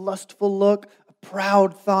thought, a lustful look, a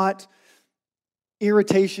proud thought,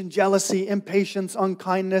 irritation, jealousy, impatience,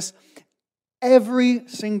 unkindness, every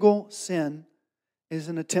single sin is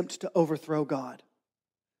an attempt to overthrow God,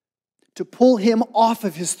 to pull Him off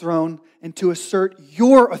of His throne and to assert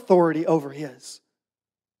your authority over His.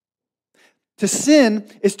 To sin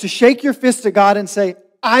is to shake your fist at God and say,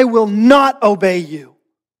 I will not obey you.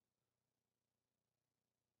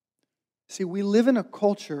 See, we live in a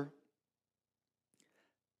culture,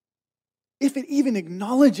 if it even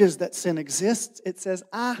acknowledges that sin exists, it says,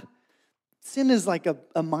 sin is like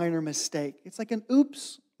a minor mistake. It's like an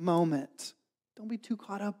oops moment. Don't be too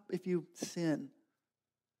caught up if you sin.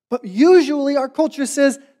 But usually our culture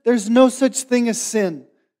says there's no such thing as sin.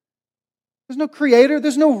 There's no creator.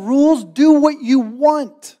 There's no rules. Do what you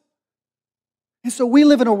want. And so we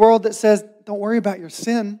live in a world that says, don't worry about your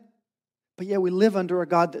sin. But yet we live under a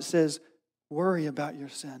God that says, worry about your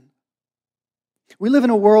sin. We live in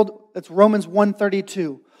a world that's Romans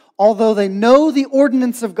 1:32. Although they know the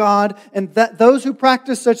ordinance of God and that those who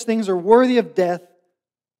practice such things are worthy of death,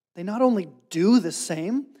 they not only do the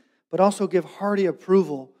same, but also give hearty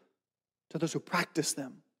approval to those who practice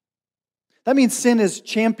them. That means sin is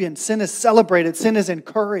championed, sin is celebrated, sin is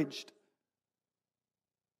encouraged.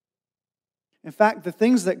 In fact, the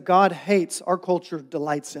things that God hates, our culture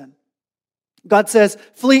delights in. God says,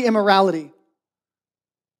 flee immorality.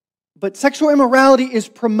 But sexual immorality is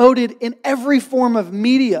promoted in every form of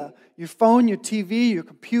media. Your phone, your TV, your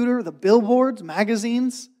computer, the billboards,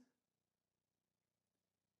 magazines.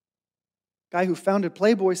 Guy who founded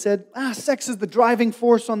Playboy said, sex is the driving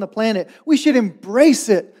force on the planet. We should embrace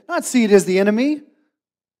it, not see it as the enemy.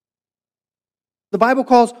 The Bible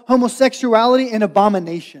calls homosexuality an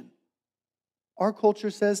abomination. Our culture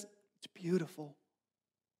says it's beautiful.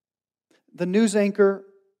 The news anchor,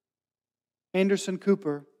 Anderson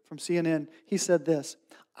Cooper from CNN, he said this,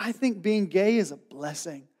 I think being gay is a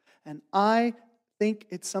blessing, and I think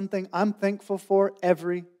it's something I'm thankful for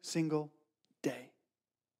every single day.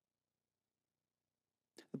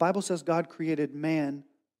 The Bible says God created man,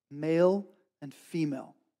 male and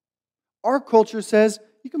female. Our culture says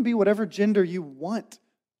you can be whatever gender you want.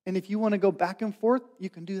 And if you want to go back and forth, you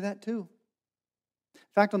can do that too.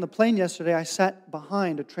 In fact, on the plane yesterday, I sat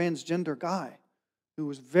behind a transgender guy who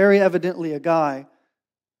was very evidently a guy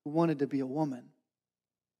who wanted to be a woman.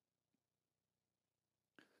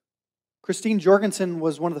 Christine Jorgensen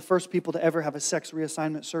was one of the first people to ever have a sex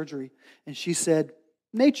reassignment surgery. And she said,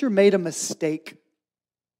 nature made a mistake,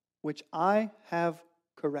 which I have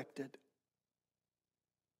corrected.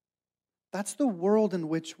 That's the world in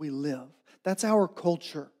which we live. That's our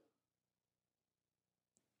culture.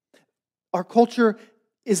 Our culture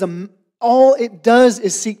is all it does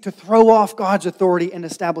is seek to throw off God's authority and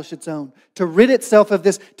establish its own, to rid itself of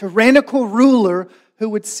this tyrannical ruler who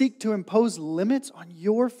would seek to impose limits on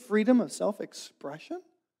your freedom of self-expression.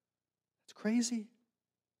 It's crazy.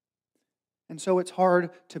 And so it's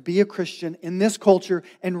hard to be a Christian in this culture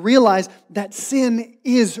and realize that sin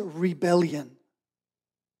is rebellion.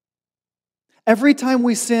 Every time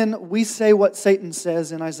we sin, we say what Satan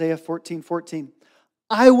says in Isaiah 14:14.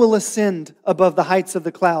 I will ascend above the heights of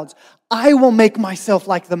the clouds. I will make myself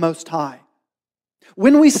like the Most High.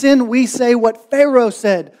 When we sin, we say what Pharaoh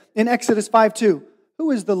said in Exodus 5:2.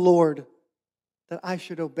 Who is the Lord that I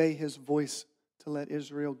should obey His voice to let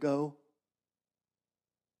Israel go?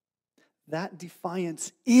 That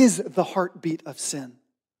defiance is the heartbeat of sin.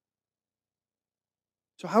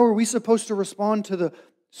 So how are we supposed to respond to the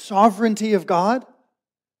sovereignty of God?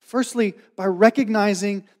 Firstly, by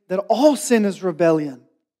recognizing that all sin is rebellion.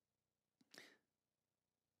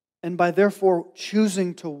 And by therefore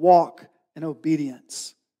choosing to walk in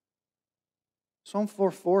obedience. Psalm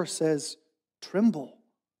 4:4 says, tremble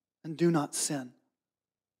and do not sin.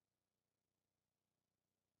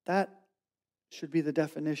 That should be the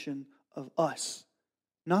definition of us.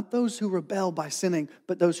 Not those who rebel by sinning,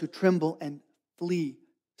 but those who tremble and flee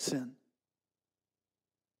sin.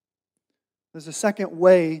 There's a second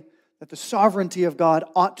way that the sovereignty of God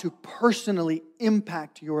ought to personally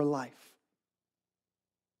impact your life.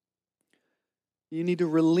 You need to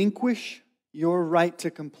relinquish your right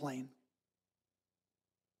to complain,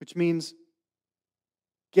 which means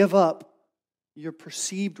give up your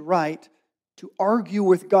perceived right to argue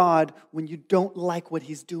with God when you don't like what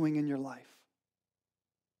He's doing in your life.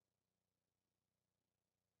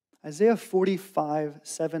 Isaiah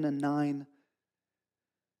 45:7-9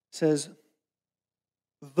 says,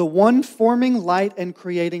 the one forming light and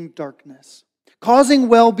creating darkness, causing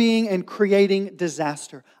well-being and creating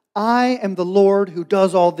disaster. I am the Lord who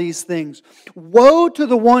does all these things. Woe to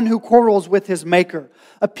the one who quarrels with his maker,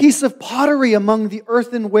 a piece of pottery among the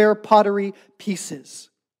earthenware pottery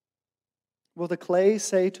pieces. Will the clay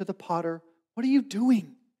say to the potter, what are you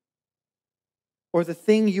doing? Or the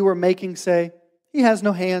thing you are making say, he has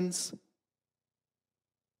no hands.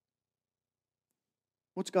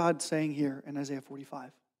 What's God saying here in Isaiah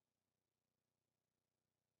 45?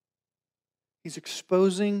 He's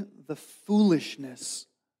exposing the foolishness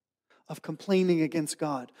of complaining against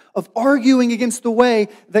God, of arguing against the way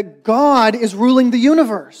that God is ruling the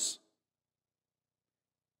universe.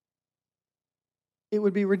 It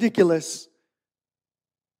would be ridiculous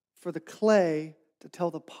for the clay to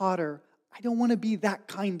tell the potter, I don't want to be that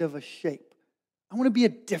kind of a shape. I want to be a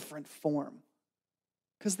different form.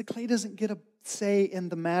 Because the clay doesn't get a say in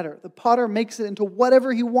the matter. The potter makes it into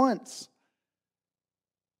whatever he wants.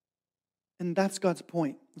 And that's God's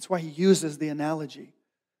point. That's why he uses the analogy.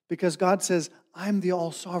 Because God says, I'm the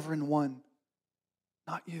all-sovereign one,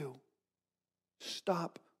 not you.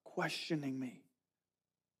 Stop questioning me.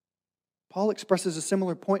 Paul expresses a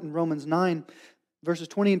similar point in Romans 9, verses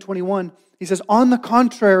 20 and 21. He says, on the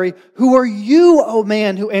contrary, who are you, O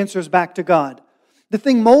man, who answers back to God? The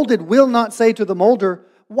thing molded will not say to the molder,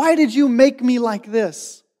 why did you make me like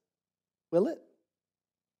this? Will it?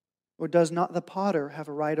 Or does not the potter have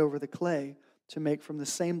a right over the clay to make from the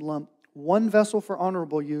same lump one vessel for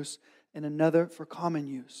honorable use and another for common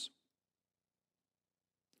use?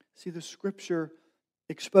 See, the Scripture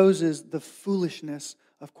exposes the foolishness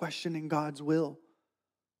of questioning God's will,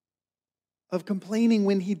 of complaining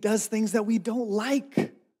when He does things that we don't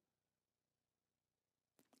like.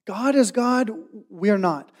 God is God, we're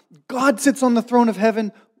not. God sits on the throne of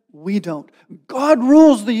heaven, we don't. God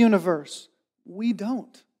rules the universe, we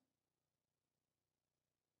don't.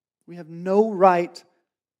 We have no right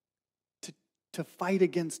to fight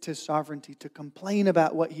against His sovereignty, to complain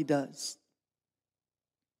about what He does.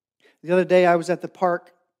 The other day I was at the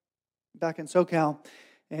park back in SoCal,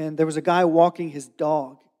 and there was a guy walking his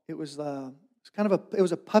dog. It was a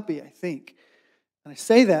puppy, I think. And I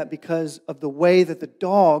say that because of the way that the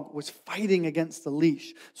dog was fighting against the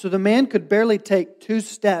leash. So the man could barely take 2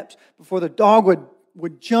 steps before the dog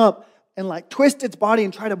would jump and twist its body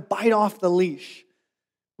and try to bite off the leash,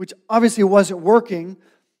 which obviously wasn't working.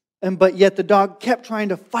 But yet the dog kept trying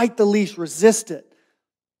to fight the leash, resist it.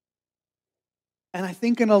 And I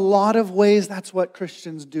think in a lot of ways that's what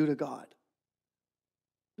Christians do to God.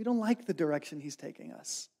 We don't like the direction He's taking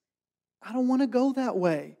us. I don't want to go that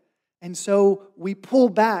way. And so we pull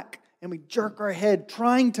back and we jerk our head,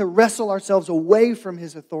 trying to wrestle ourselves away from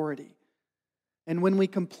His authority. And when we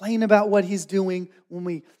complain about what He's doing, when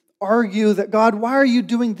we argue that, God, why are you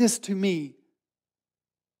doing this to me?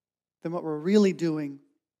 Then what we're really doing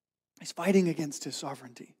is fighting against His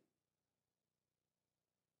sovereignty.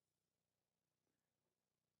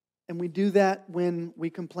 And we do that when we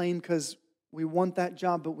complain because we want that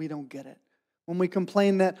job, but we don't get it. When we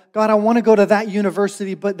complain that, God, I want to go to that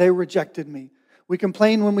university, but they rejected me. We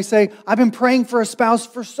complain when we say, I've been praying for a spouse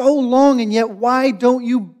for so long, and yet why don't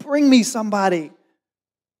you bring me somebody?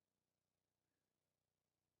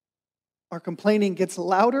 Our complaining gets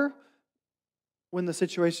louder when the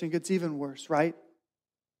situation gets even worse, right?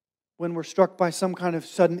 When we're struck by some kind of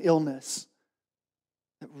sudden illness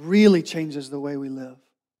that really changes the way we live.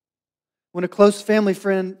 When a close family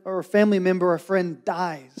friend or a family member or friend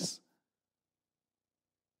dies.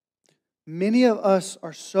 Many of us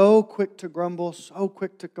are so quick to grumble, so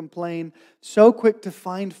quick to complain, so quick to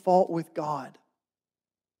find fault with God.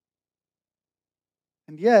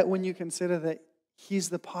 And yet, when you consider that He's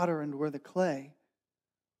the potter and we're the clay,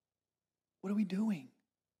 what are we doing?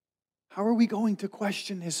 How are we going to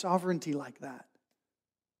question His sovereignty like that?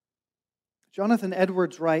 Jonathan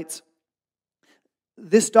Edwards writes,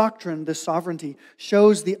 this doctrine, this sovereignty,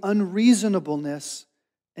 shows the unreasonableness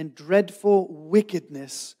and dreadful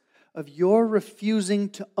wickedness of your refusing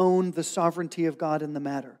to own the sovereignty of God in the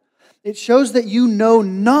matter. It shows that you know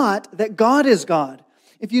not that God is God.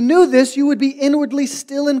 If you knew this, you would be inwardly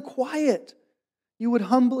still and quiet. You would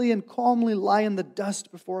humbly and calmly lie in the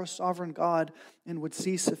dust before a sovereign God and would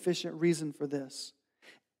see sufficient reason for this.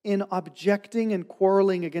 In objecting and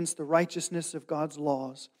quarreling against the righteousness of God's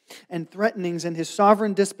laws and threatenings and His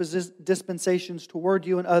sovereign dispensations toward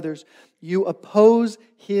you and others, you oppose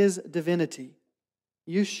His divinity.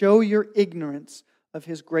 You show your ignorance of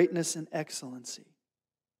His greatness and excellency.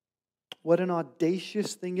 What an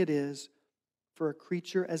audacious thing it is for a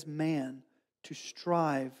creature as man to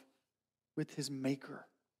strive with his Maker.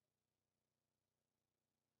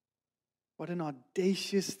 What an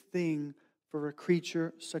audacious thing for a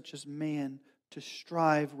creature such as man to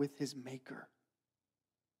strive with his Maker.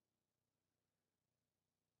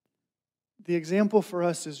 The example for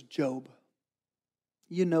us is Job.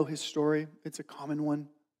 You know his story. It's a common one.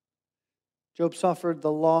 Job suffered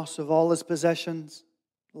the loss of all his possessions,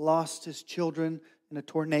 lost his children in a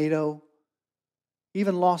tornado,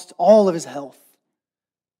 even lost all of his health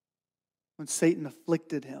when Satan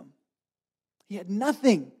afflicted him. He had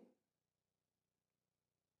nothing.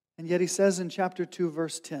 And yet he says in chapter 2,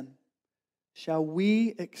 verse 10, shall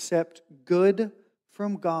we accept good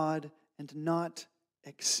from God and not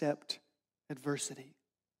accept adversity?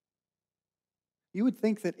 You would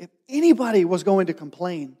think that if anybody was going to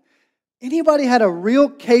complain, anybody had a real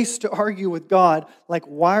case to argue with God, like,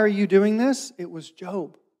 why are you doing this? It was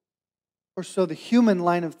Job. Or so the human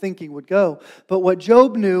line of thinking would go. But what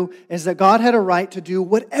Job knew is that God had a right to do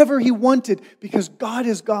whatever He wanted because God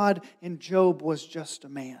is God and Job was just a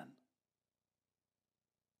man.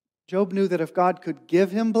 Job knew that if God could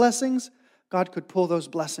give him blessings, God could pull those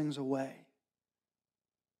blessings away.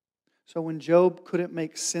 So when Job couldn't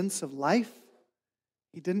make sense of life,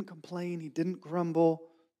 he didn't complain, he didn't grumble.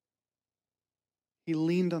 He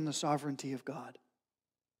leaned on the sovereignty of God.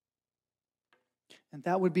 And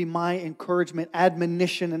that would be my encouragement,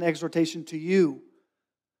 admonition, and exhortation to you.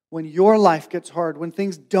 When your life gets hard, when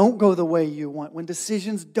things don't go the way you want, when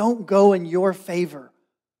decisions don't go in your favor,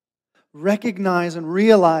 recognize and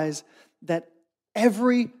realize that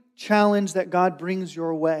every challenge that God brings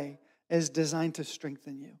your way is designed to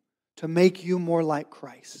strengthen you, to make you more like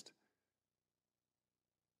Christ.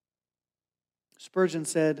 Spurgeon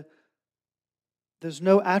said, there's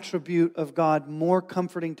no attribute of God more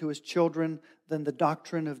comforting to His children than the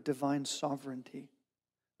doctrine of divine sovereignty.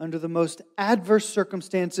 Under the most adverse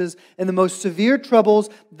circumstances and the most severe troubles,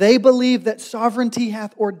 they believe that sovereignty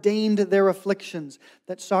hath ordained their afflictions,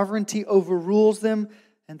 that sovereignty overrules them,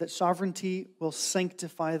 and that sovereignty will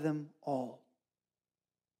sanctify them all.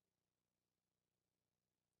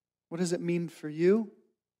 What does it mean for you?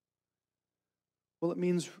 Well, it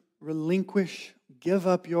means relinquish, give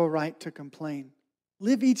up your right to complain.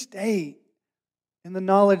 Live each day in the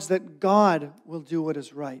knowledge that God will do what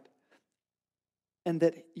is right and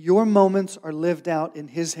that your moments are lived out in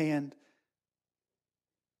His hand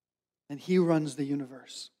and He runs the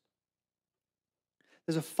universe.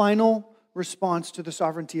 There's a final response to the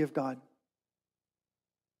sovereignty of God.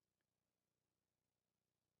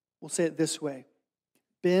 We'll say it this way: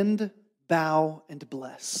 bend, bow, and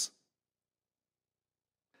bless.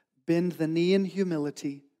 Bend the knee in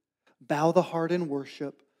humility, bow the heart in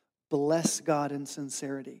worship, bless God in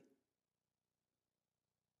sincerity.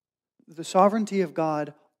 The sovereignty of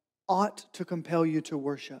God ought to compel you to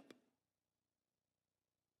worship.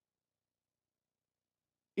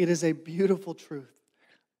 It is a beautiful truth,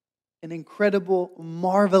 an incredible,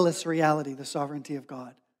 marvelous reality, the sovereignty of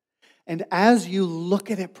God. And as you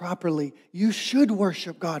look at it properly, you should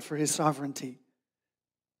worship God for His sovereignty.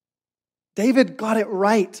 David got it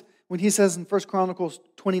right when he says in 1 Chronicles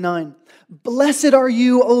 29, blessed are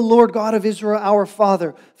you, O Lord God of Israel, our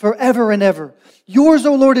Father, forever and ever. Yours,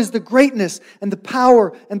 O Lord, is the greatness and the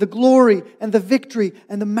power and the glory and the victory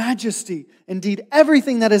and the majesty. Indeed,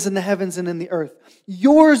 everything that is in the heavens and in the earth.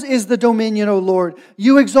 Yours is the dominion, O Lord.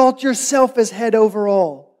 You exalt yourself as head over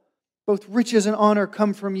all. Both riches and honor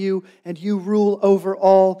come from you, and you rule over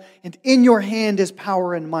all. And in your hand is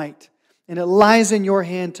power and might. And it lies in your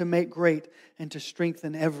hand to make great and to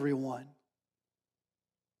strengthen everyone.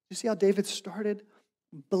 You see how David started?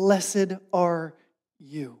 Blessed are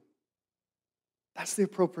you. That's the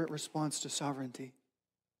appropriate response to sovereignty.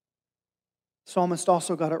 Psalmist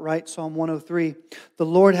also got it right, Psalm 103. The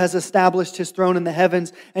Lord has established His throne in the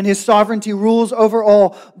heavens, and His sovereignty rules over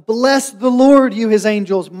all. Bless the Lord, you His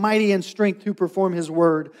angels, mighty in strength, who perform His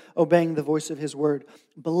word, obeying the voice of His word.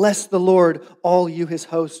 Bless the Lord, all you His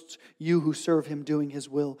hosts, you who serve Him, doing His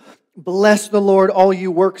will. Bless the Lord, all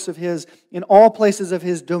you works of His, in all places of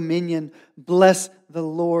His dominion. Bless the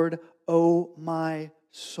Lord, O my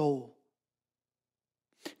soul.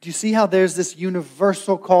 Do you see how there's this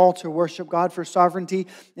universal call to worship God for sovereignty?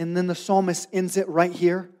 And then the psalmist ends it right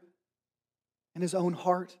here in his own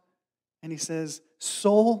heart. And he says,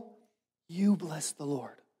 soul, you bless the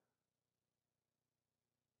Lord.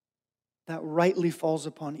 That rightly falls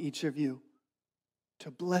upon each of you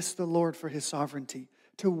to bless the Lord for His sovereignty,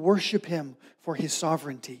 to worship Him for His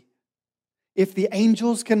sovereignty. If the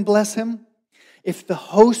angels can bless Him, if the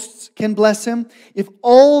hosts can bless Him, if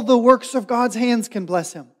all the works of God's hands can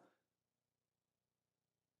bless Him,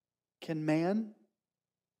 can man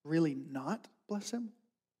really not bless Him?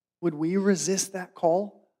 Would we resist that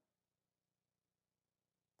call?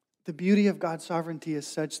 The beauty of God's sovereignty is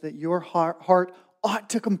such that your heart ought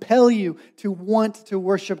to compel you to want to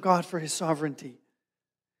worship God for His sovereignty.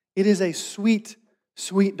 It is a sweet,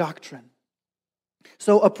 sweet doctrine.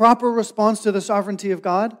 So a proper response to the sovereignty of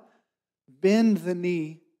God: bend the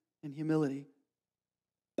knee in humility,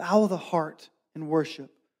 bow the heart in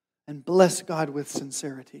worship, and bless God with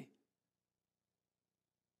sincerity.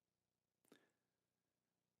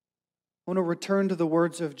 want to return to the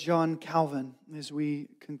words of John Calvin as we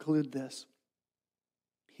conclude this.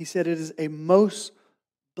 He said, "It is a most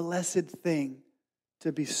blessed thing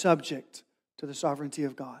to be subject to the sovereignty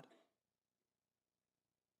of God."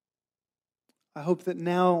 I hope that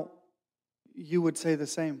now you would say the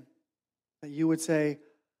same. That you would say,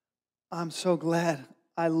 "I'm so glad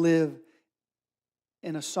I live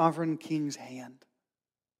in a sovereign king's hand."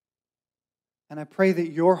 And I pray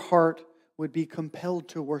that your heart would be compelled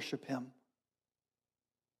to worship Him.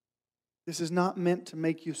 This is not meant to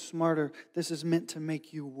make you smarter. This is meant to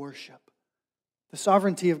make you worship. The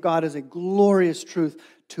sovereignty of God is a glorious truth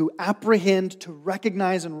to apprehend, to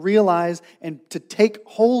recognize and realize, and to take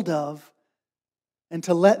hold of, and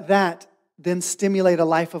to let that then stimulate a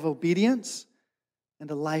life of obedience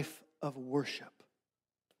and a life of worship.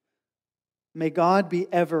 May God be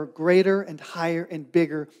ever greater and higher and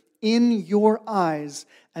bigger in your eyes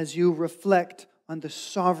as you reflect on the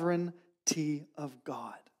sovereignty of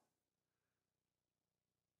God.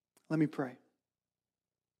 Let me pray.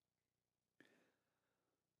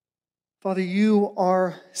 Father, you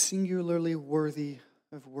are singularly worthy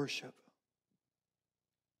of worship.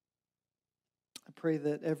 I pray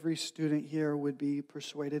that every student here would be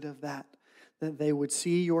persuaded of that they would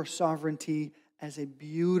see your sovereignty as a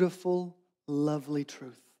beautiful, lovely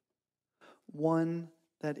truth. One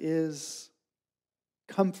that is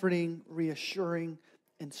comforting, reassuring,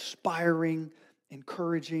 inspiring,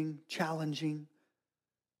 encouraging, challenging.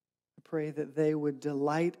 I pray that they would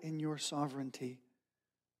delight in your sovereignty.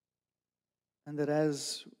 And that,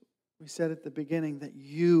 as we said at the beginning, that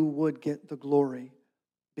you would get the glory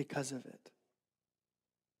because of it.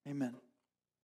 Amen.